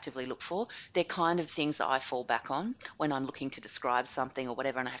actually actively look for. They're kind of things that I fall back on when I'm looking to describe something or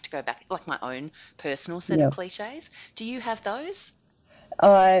whatever, and I have to go back, like my own personal set of cliches. Do you have those?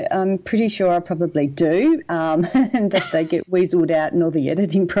 I'm pretty sure I probably do, and that they get weaseled out in all the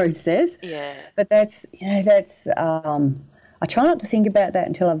editing process. Yeah. But that's I try not to think about that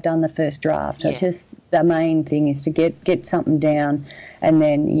until I've done the first draft. Yeah. The main thing is to get something down, and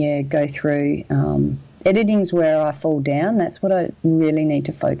then go through. Editing's where I fall down. That's what I really need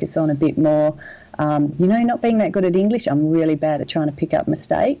to focus on a bit more. Not being that good at English, I'm really bad at trying to pick up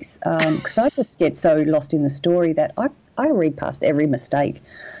mistakes, because I just get so lost in the story that I read past every mistake.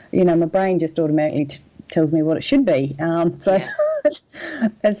 My brain just automatically tells me what it should be.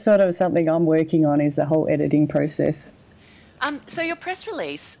 That's sort of something I'm working on, is the whole editing process. So your press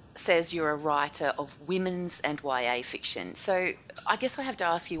release says you're a writer of women's and YA fiction. So I guess I have to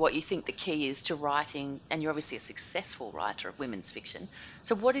ask you what you think the key is to writing, and you're obviously a successful writer of women's fiction.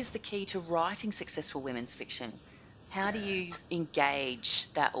 So what is the key to writing successful women's fiction? How do you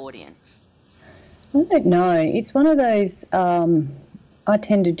engage that audience? I don't know. It's one of those, I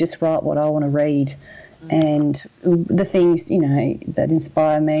tend to just write what I want to read. And the things, that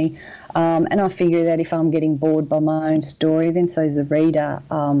inspire me. And I figure that if I'm getting bored by my own story, then so's the reader.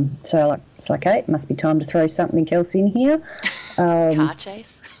 It's like, hey, it must be time to throw something else in here. Car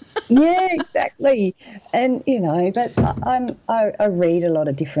chase. Yeah, exactly. And, but I read a lot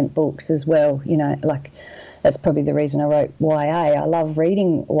of different books as well. Like that's probably the reason I wrote YA. I love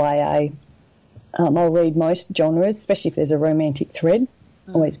reading YA. I'll read most genres, especially if there's a romantic thread.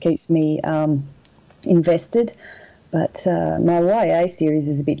 Always keeps me... invested, but my YA series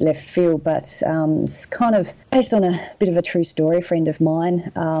is a bit left field, but it's kind of based on a bit of a true story, a friend of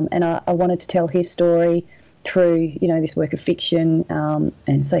mine, and I wanted to tell his story through this work of fiction,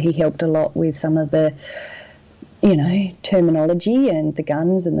 and so he helped a lot with some of the terminology and the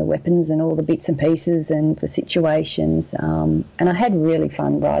guns and the weapons and all the bits and pieces and the situations, and I had really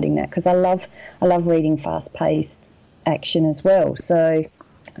fun writing that, because I love reading fast-paced action as well, so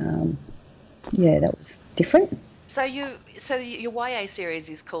that was different. So your YA series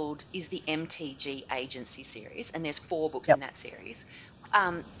is the MTG Agency series, and there's 4 books in that series.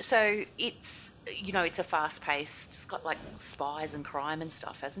 So it's a fast paced. It's got like spies and crime and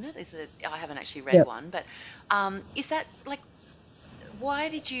stuff, hasn't it? I haven't actually read one, but is that like? Why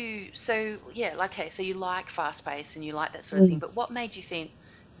did you? So yeah, okay. So you like fast paced and you like that sort of thing, but what made you think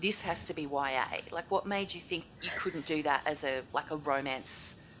this has to be YA? Like, what made you think you couldn't do that as a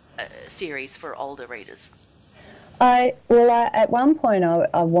romance series for older readers? At one point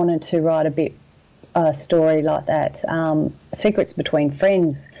I wanted to write a story like that. Secrets Between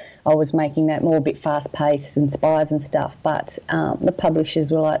Friends, I was making that more a bit fast paced and spies and stuff, but the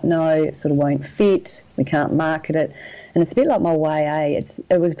publishers were like, no, it sort of won't fit, we can't market it. And it's a bit like my YA.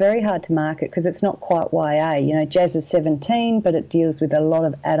 It was very hard to market because it's not quite YA. Jazz is 17, but it deals with a lot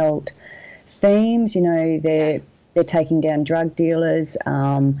of adult themes. They're taking down drug dealers.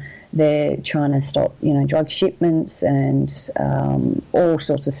 They're trying to stop, drug shipments and all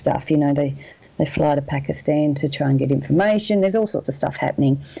sorts of stuff. They fly to Pakistan to try and get information. There's all sorts of stuff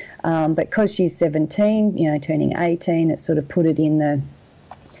happening. But because she's 17, turning 18, it sort of put it in the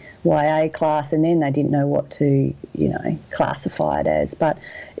YA class, and then they didn't know what to, classify it as. But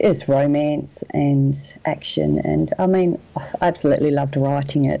it's romance and action, and I absolutely loved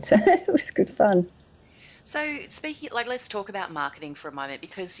writing it. It was good fun. So let's talk about marketing for a moment,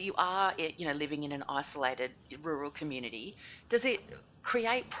 because you are, living in an isolated rural community. Does it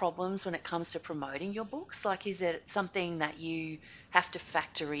create problems when it comes to promoting your books? Like, is it something that you have to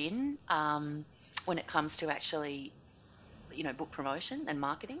factor in when it comes to actually, book promotion and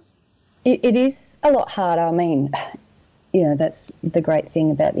marketing? It is a lot harder. That's the great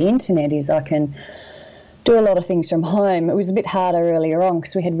thing about the internet is I can do a lot of things from home. It was a bit harder earlier on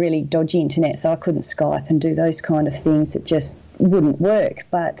because we had really dodgy internet, so I couldn't Skype and do those kind of things. It just wouldn't work.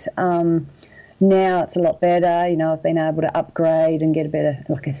 But now it's a lot better. I've been able to upgrade and get a better,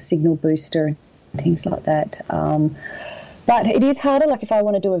 like a signal booster and things like that. But it is harder. Like if I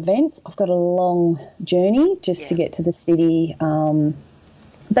want to do events, I've got a long journey just to get to the city.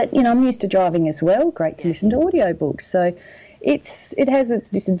 But, I'm used to driving as well. Great to listen to audiobooks. So it has its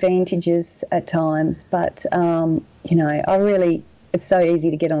disadvantages at times, but, it's so easy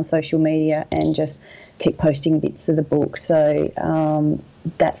to get on social media and just keep posting bits of the book. So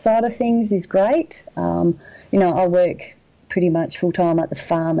that side of things is great. I work pretty much full-time at the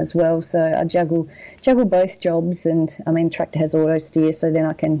farm as well, so I juggle both jobs, and, tractor has auto steer, so then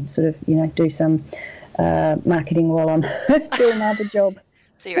I can sort of, do some marketing while I'm doing my other job.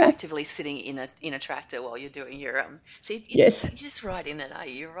 So you're actively sitting in a tractor while you're doing your So you're just right in it, are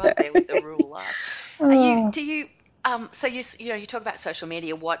you? You're right there with the rural life. So you talk about social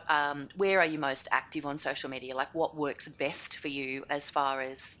media. Where are you most active on social media? Like, what works best for you as far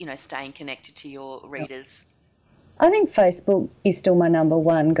as staying connected to your readers? I think Facebook is still my number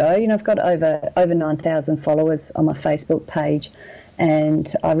one go. I've got over 9,000 followers on my Facebook page,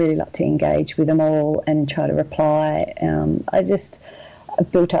 and I really like to engage with them all and try to reply. I've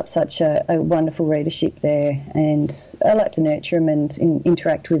built up such a wonderful readership there, and I like to nurture them and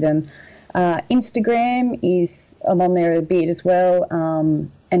interact with them. Instagram I'm on there a bit as well,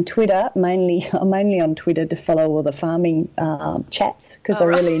 and Twitter mainly. I'm mainly on Twitter to follow all the farming chats because I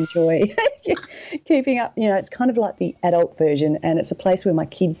really enjoy keeping up. It's kind of like the adult version, and it's a place where my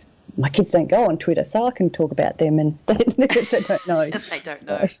kids don't go on Twitter, so I can talk about them and they don't know. They don't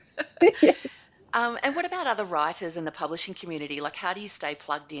know. And what about other writers in the publishing community? Like, how do you stay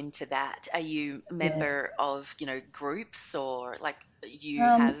plugged into that? Are you a member of, groups, or like you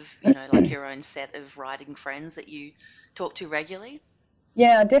have, like your own set of writing friends that you talk to regularly?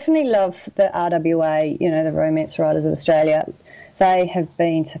 Yeah, I definitely love the RWA, the Romance Writers of Australia. They have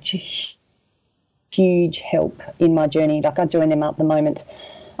been such a huge help in my journey. Like, I join them up at the moment.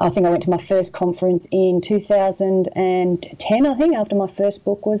 I think I went to my first conference in 2010, I think, after my first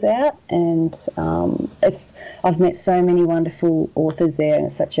book was out, and I've met so many wonderful authors there, and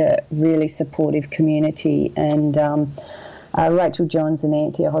it's such a really supportive community. And Rachel Johns and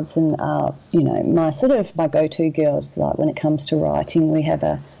Anthea Hodson are, my go-to girls. Like, when it comes to writing, we have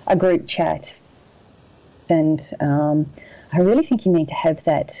a group chat, and I really think you need to have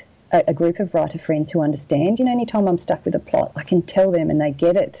that. A group of writer friends who understand. Anytime I'm stuck with a plot, I can tell them and they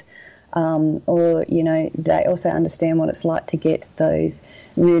get it. Or they also understand what it's like to get those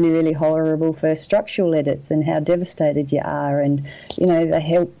really, really horrible first structural edits and how devastated you are. And, they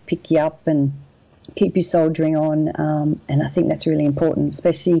help pick you up and keep you soldiering on. And I think that's really important,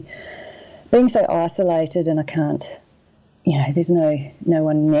 especially being so isolated, and I can't, there's no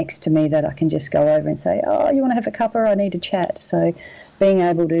one next to me that I can just go over and say, oh, you want to have a cuppa? I need to chat. So being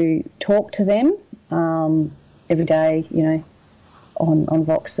able to talk to them every day, on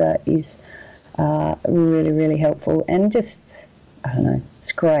Voxer is really, really helpful, and just, I don't know,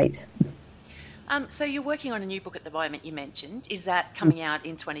 it's great. So you're working on a new book at the moment, you mentioned. Is that coming out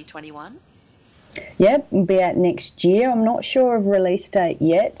in 2021? Yeah, it'll be out next year. I'm not sure of release date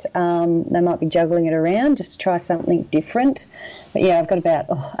yet. They might be juggling it around just to try something different. But yeah, I've got about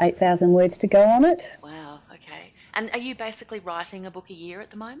 8,000 words to go on it. Wow, okay. And are you basically writing a book a year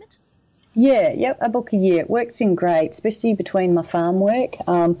at the moment? Yeah, yep, a book a year. It works in great, especially between my farm work.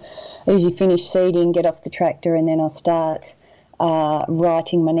 I usually finish seeding, get off the tractor, and then I'll start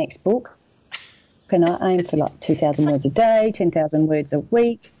writing my next book. And I aim for like 2,000 words a day, 10,000 words a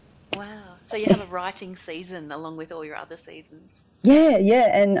week. Wow. So you have a writing season along with all your other seasons. Yeah,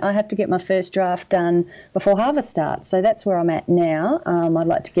 and I have to get my first draft done before harvest starts. So that's where I'm at now. I'd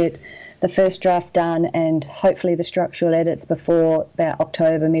like to get the first draft done and hopefully the structural edits before about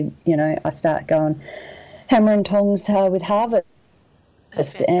October, I start going hammer and tongs with harvest.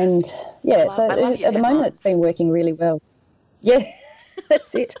 And yeah, so at the moment it's been working really well. Yeah,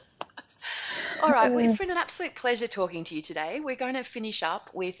 that's it. All right, well, it's been an absolute pleasure talking to you today. We're going to finish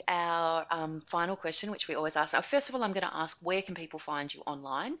up with our final question, which we always ask. Now, first of all, I'm going to ask, where can people find you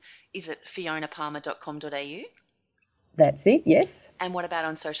online? Is it fionapalmer.com.au? That's it, yes. And what about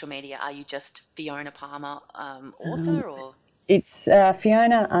on social media? Are you just Fiona Palmer author or? It's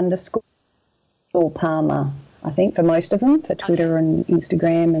Fiona_Palmer, I think, for most of them, for Twitter and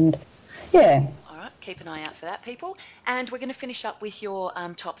Instagram, and yeah. Keep an eye out for that, people. And we're going to finish up with your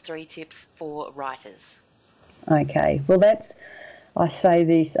top 3 tips for writers. Okay. Well, I say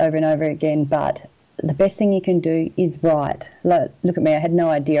this over and over again, but the best thing you can do is write. Look at me. I had no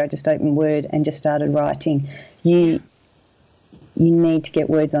idea. I just opened Word and just started writing. You need to get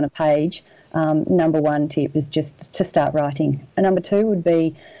words on a page. Number 1 tip is just to start writing. And number 2 would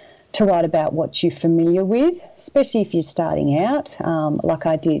be to write about what you're familiar with, especially if you're starting out, like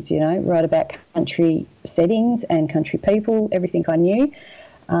I did, write about country settings and country people, everything I knew.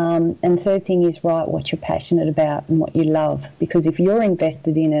 And third thing is write what you're passionate about and what you love, because if you're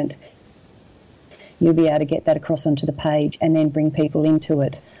invested in it, you'll be able to get that across onto the page and then bring people into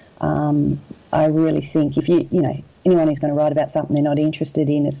it. I really think if anyone who's going to write about something they're not interested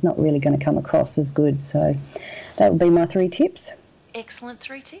in, it's not really going to come across as good. So that would be my 3 tips. Excellent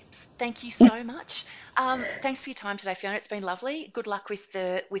 3 tips. Thank you so much. Thanks for your time today, Fiona. It's been lovely. Good luck with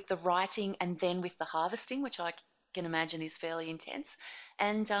the writing and then with the harvesting, which I can imagine is fairly intense.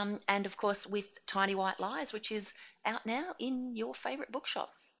 And of course with Tiny White Lies, which is out now in your favourite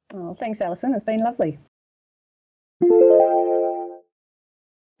bookshop. Oh, thanks, Alison. It's been lovely.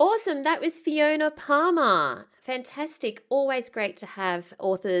 Awesome. That was Fiona Palmer. Fantastic. Always great to have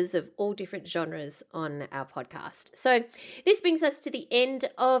authors of all different genres on our podcast. So this brings us to the end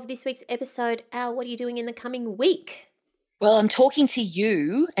of this week's episode. Al, what are you doing in the coming week? Well, I'm talking to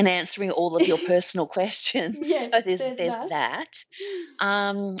you and answering all of your personal questions. Yes, so there's that.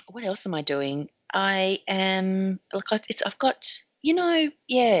 What else am I doing? I think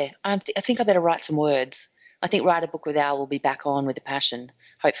I better write some words. I think Write a Book with Al will be back on with a passion,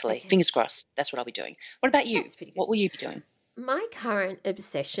 hopefully. Okay. Fingers crossed. That's what I'll be doing. What about you? What will you be doing? My current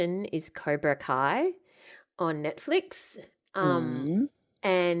obsession is Cobra Kai on Netflix. And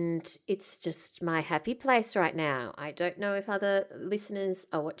it's just my happy place right now. I don't know if other listeners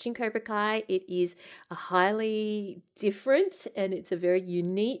are watching Cobra Kai. It is a highly different and it's a very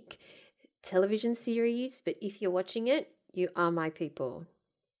unique television series. But if you're watching it, you are my people.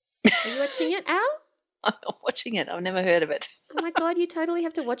 Are you watching it, Al? I'm not watching it. I've never heard of it. Oh my God, you totally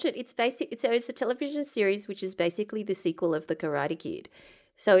have to watch it. It's a television series which is basically the sequel of The Karate Kid.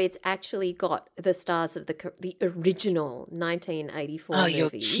 So it's actually got the stars of the original 1984 movie. Oh, you're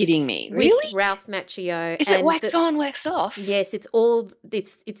kidding me. Really? Ralph Macchio. Is it wax on, wax off? Yes, it's all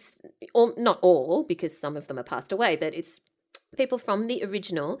not all, because some of them are passed away, but it's people from the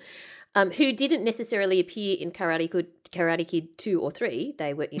original who didn't necessarily appear in Karate Kid 2 or 3.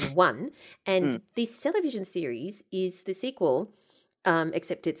 They were in 1. And this television series is the sequel,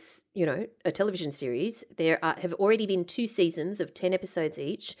 except it's, a television series. There have already been 2 seasons of 10 episodes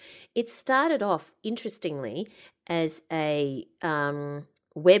each. It started off, interestingly, as a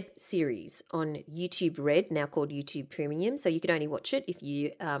web series on YouTube Red, now called YouTube Premium. So you could only watch it if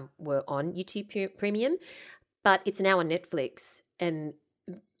you were on YouTube Premium. But it's now on Netflix, and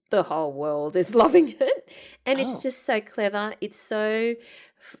the whole world is loving it. And it's just so clever. It's so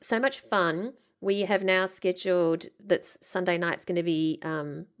much fun. We have now scheduled that Sunday night's going to be,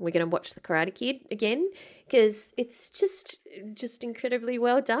 we're going to watch The Karate Kid again, because it's just incredibly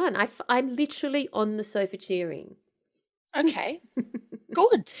well done. I'm literally on the sofa cheering. Okay.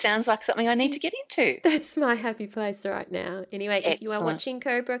 Good. Sounds like something I need to get into. That's my happy place right now. Anyway, Excellent. If you are watching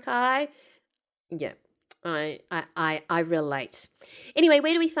Cobra Kai, yeah, I relate. Anyway,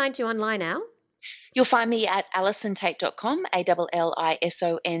 where do we find you online, Al? You'll find me at AllisonTait.com,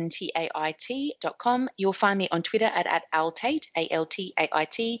 ALLISONTAIT.com. You'll find me on Twitter at AlTait,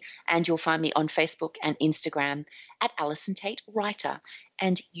 ALTAIT, and you'll find me on Facebook and Instagram at Allison Tait Writer.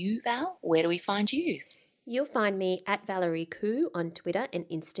 And you, Val, where do we find you? You'll find me at Valerie Khoo on Twitter and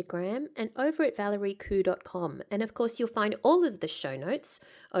Instagram and over at valeriekhoo.com. And of course, you'll find all of the show notes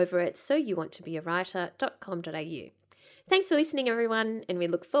over at soyouwanttobeawriter.com.au. Thanks for listening, everyone, and we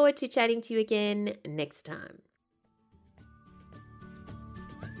look forward to chatting to you again next time.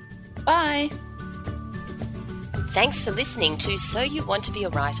 Bye. Thanks for listening to So You Want to Be a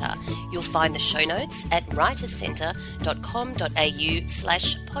Writer. You'll find the show notes at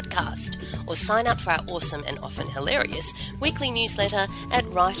writerscentre.com.au/podcast or sign up for our awesome and often hilarious weekly newsletter at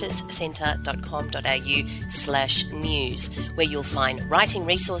writerscentre.com.au/news, where you'll find writing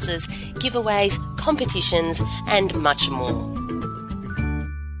resources, giveaways, competitions, and much more.